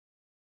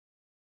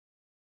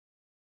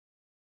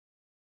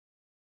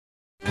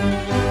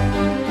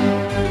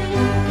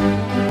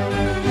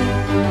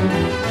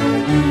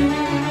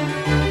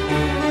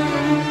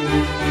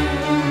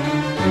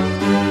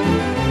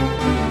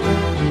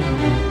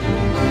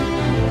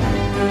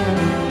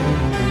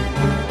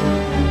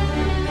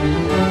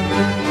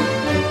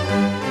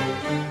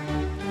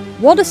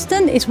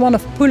Waddesdon is one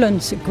of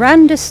Pulham's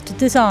grandest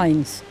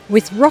designs,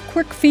 with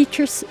rockwork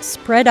features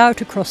spread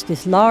out across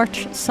this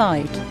large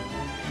site.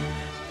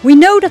 We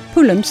know that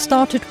Pulham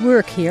started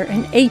work here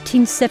in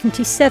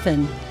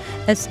 1877,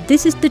 as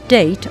this is the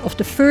date of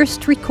the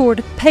first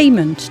recorded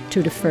payment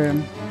to the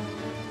firm.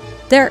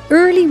 Their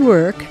early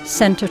work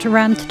centred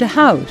around the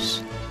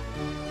house.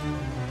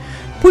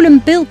 Pulham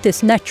built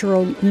this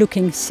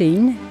natural-looking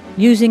scene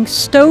using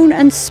stone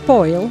and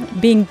spoil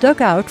being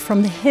dug out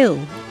from the hill,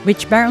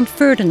 which Baron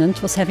Ferdinand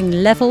was having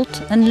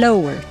levelled and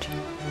lowered.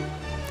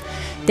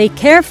 They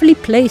carefully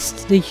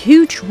placed the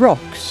huge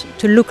rocks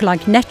to look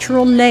like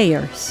natural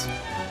layers.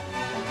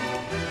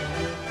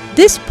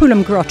 This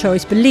Pulham grotto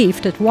is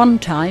believed at one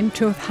time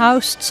to have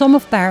housed some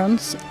of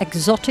Baron's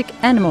exotic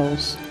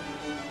animals.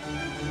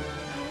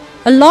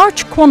 A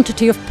large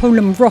quantity of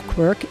Pulham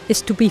rockwork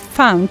is to be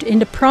found in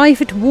the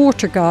private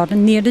water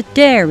garden near the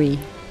dairy.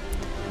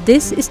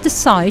 This is the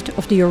site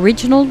of the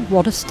original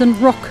Waddesdon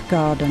rock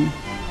garden.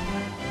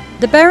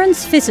 The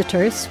Baron's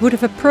visitors would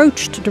have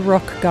approached the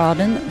rock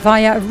garden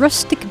via a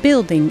rustic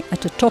building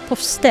at the top of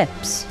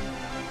steps.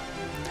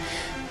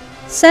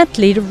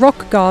 Sadly, the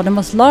rock garden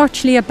was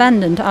largely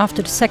abandoned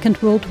after the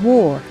Second World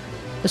War,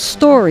 a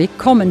story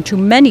common to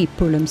many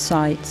Pulham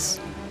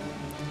sites.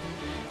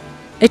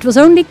 It was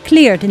only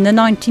cleared in the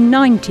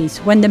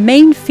 1990s when the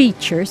main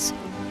features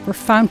were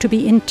found to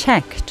be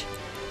intact,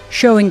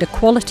 showing the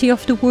quality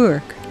of the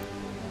work.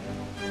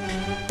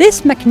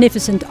 This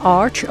magnificent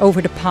arch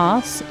over the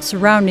paths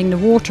surrounding the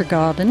water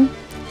garden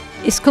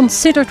is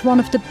considered one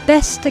of the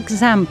best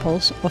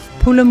examples of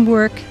Pulham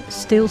work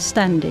still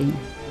standing.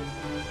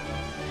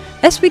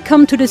 As we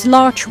come to this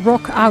large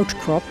rock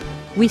outcrop,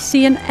 we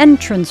see an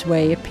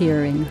entranceway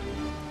appearing.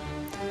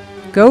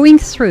 Going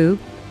through,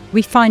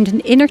 we find an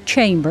inner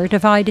chamber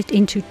divided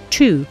into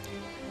two,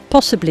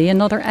 possibly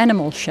another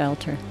animal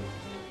shelter.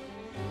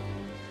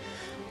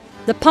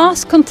 The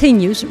path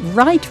continues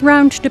right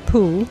round the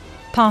pool,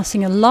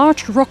 passing a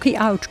large rocky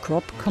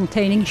outcrop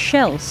containing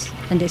shells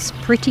and this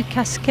pretty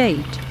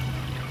cascade.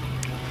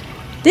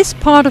 This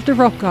part of the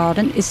rock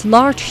garden is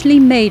largely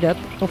made up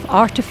of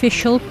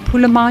artificial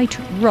Pulhamite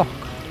rock.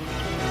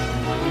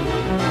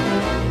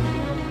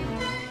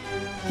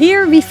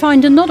 Here we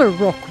find another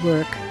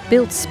rockwork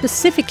built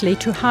specifically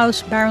to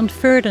house Baron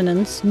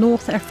Ferdinand's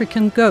North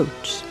African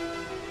goats.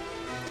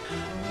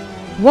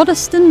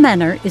 Waddesdon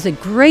Manor is a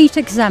great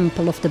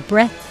example of the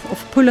breadth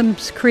of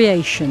Pulham's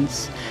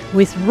creations,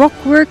 with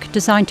rockwork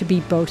designed to be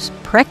both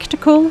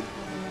practical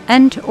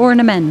and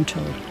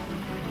ornamental.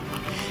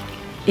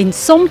 In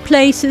some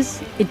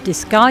places it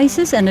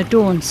disguises and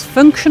adorns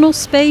functional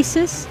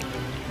spaces,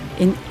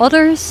 in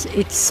others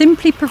it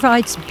simply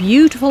provides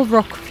beautiful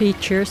rock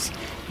features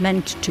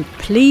meant to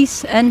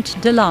please and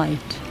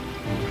delight.